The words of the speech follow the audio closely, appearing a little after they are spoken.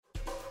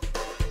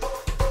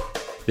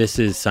This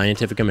is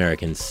Scientific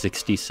American's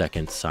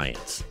 60-Second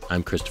Science.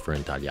 I'm Christopher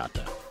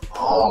Intagliata.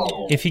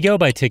 If you go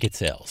by ticket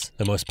sales,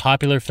 the most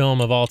popular film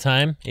of all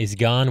time is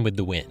Gone with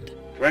the Wind.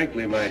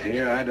 Frankly, my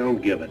dear, I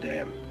don't give a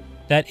damn.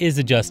 That is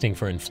adjusting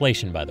for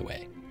inflation, by the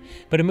way.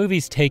 But a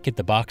movie's take at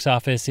the box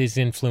office is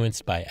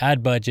influenced by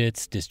ad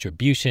budgets,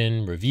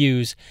 distribution,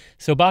 reviews,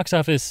 so box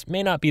office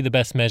may not be the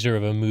best measure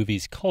of a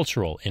movie's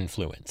cultural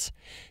influence.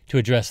 To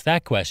address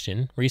that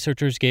question,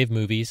 researchers gave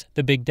movies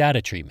the big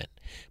data treatment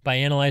by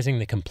analyzing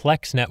the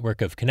complex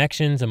network of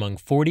connections among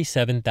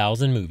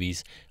 47,000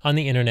 movies on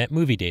the Internet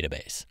Movie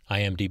Database,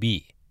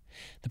 IMDb.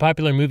 The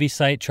popular movie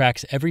site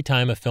tracks every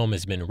time a film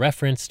has been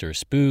referenced or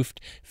spoofed,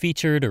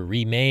 featured or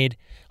remade,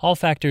 all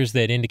factors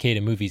that indicate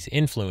a movie's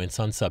influence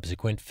on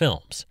subsequent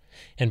films.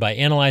 And by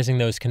analyzing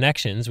those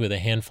connections with a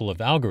handful of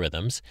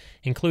algorithms,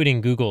 including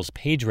Google's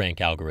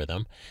PageRank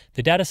algorithm,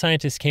 the data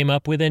scientists came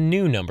up with a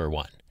new number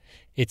one.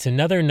 It's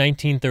another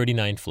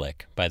 1939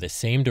 flick by the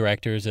same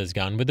directors as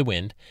Gone with the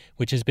Wind,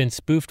 which has been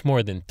spoofed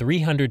more than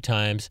 300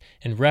 times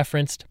and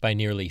referenced by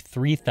nearly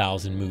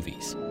 3,000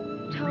 movies.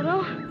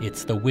 Toto?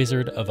 It's The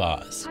Wizard of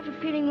Oz. I have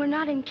a feeling we're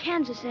not in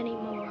Kansas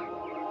anymore.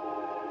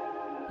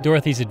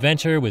 Dorothy's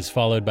Adventure was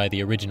followed by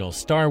the original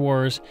Star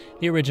Wars,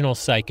 the original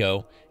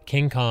Psycho,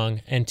 King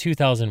Kong, and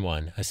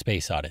 2001: A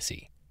Space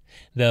Odyssey.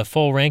 The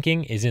full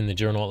ranking is in the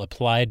journal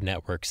Applied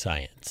Network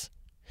Science.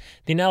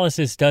 The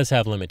analysis does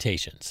have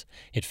limitations.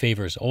 It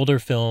favors older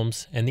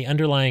films, and the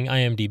underlying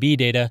IMDb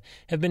data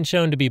have been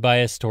shown to be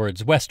biased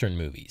towards Western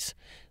movies.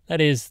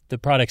 That is, the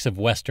products of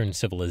Western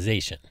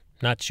civilization,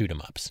 not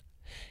shoot-'em-ups.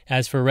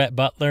 As for Rhett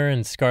Butler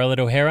and Scarlett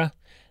O'Hara,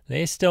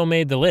 they still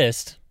made the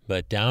list,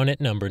 but down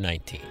at number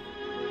 19.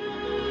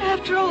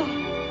 After all,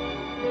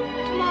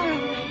 tomorrow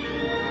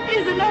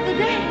is another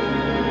day.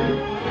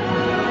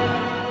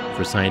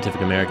 For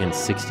Scientific American's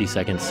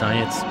 60-Second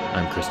Science,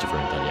 I'm Christopher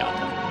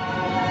Intagliata.